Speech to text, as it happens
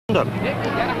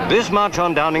London. This march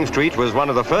on Downing Street was one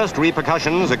of the first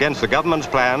repercussions against the government's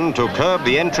plan to curb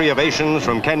the entry of Asians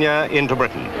from Kenya into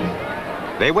Britain.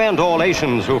 They weren't all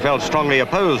Asians who felt strongly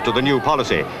opposed to the new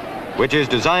policy, which is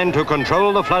designed to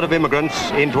control the flood of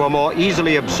immigrants into a more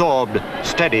easily absorbed,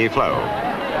 steady flow.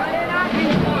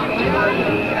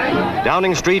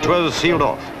 Downing Street was sealed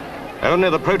off.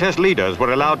 Only the protest leaders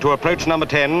were allowed to approach number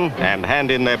 10 and hand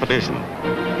in their petition.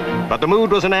 But the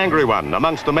mood was an angry one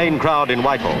amongst the main crowd in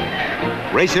Whitehall.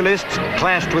 Racialists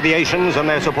clashed with the Asians and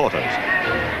their supporters.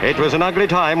 It was an ugly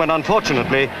time when,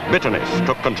 unfortunately, bitterness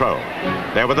took control.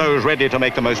 There were those ready to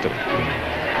make the most of it.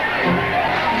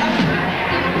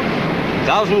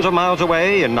 Thousands of miles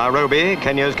away in Nairobi,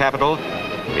 Kenya's capital,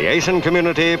 the Asian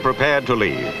community prepared to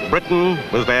leave. Britain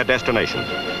was their destination.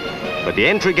 But the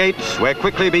entry gates were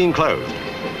quickly being closed.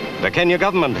 The Kenya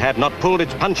government had not pulled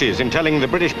its punches in telling the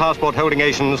British passport-holding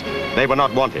Asians they were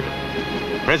not wanted.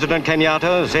 President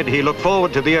Kenyatta said he looked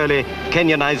forward to the early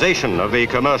Kenyanization of the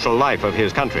commercial life of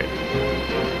his country.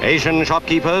 Asian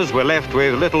shopkeepers were left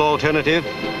with little alternative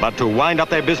but to wind up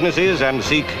their businesses and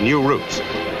seek new routes.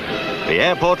 The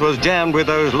airport was jammed with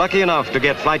those lucky enough to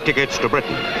get flight tickets to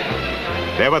Britain.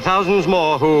 There were thousands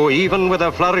more who, even with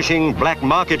a flourishing black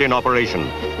market in operation,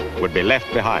 would be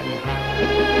left behind.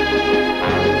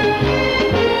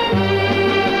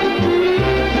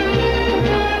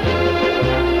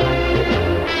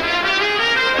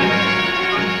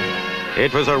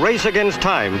 It was a race against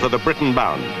time for the Britain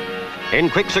bound. In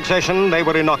quick succession, they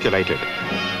were inoculated.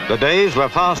 The days were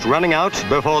fast running out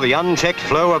before the unchecked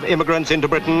flow of immigrants into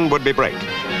Britain would be braked.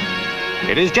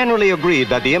 It is generally agreed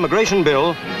that the immigration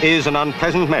bill is an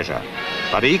unpleasant measure,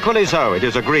 but equally so it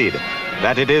is agreed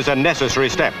that it is a necessary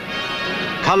step.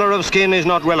 Color of skin is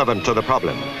not relevant to the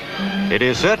problem. It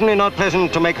is certainly not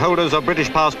pleasant to make holders of British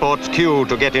passports queue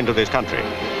to get into this country.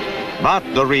 But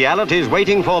the realities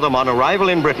waiting for them on arrival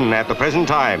in Britain at the present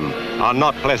time are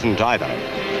not pleasant either.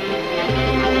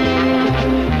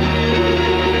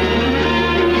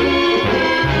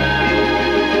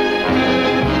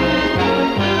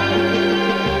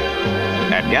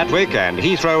 At Gatwick and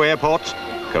Heathrow airports,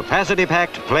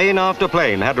 capacity-packed plane after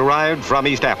plane had arrived from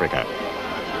East Africa.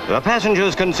 The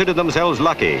passengers considered themselves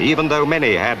lucky, even though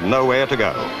many had nowhere to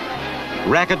go.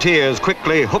 Racketeers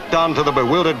quickly hooked onto the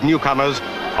bewildered newcomers,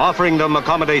 offering them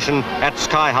accommodation at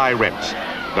sky-high rents.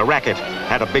 The racket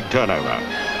had a big turnover.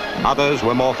 Others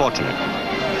were more fortunate.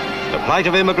 The plight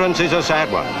of immigrants is a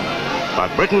sad one,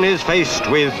 but Britain is faced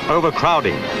with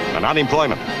overcrowding and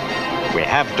unemployment. We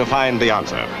have to find the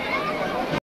answer.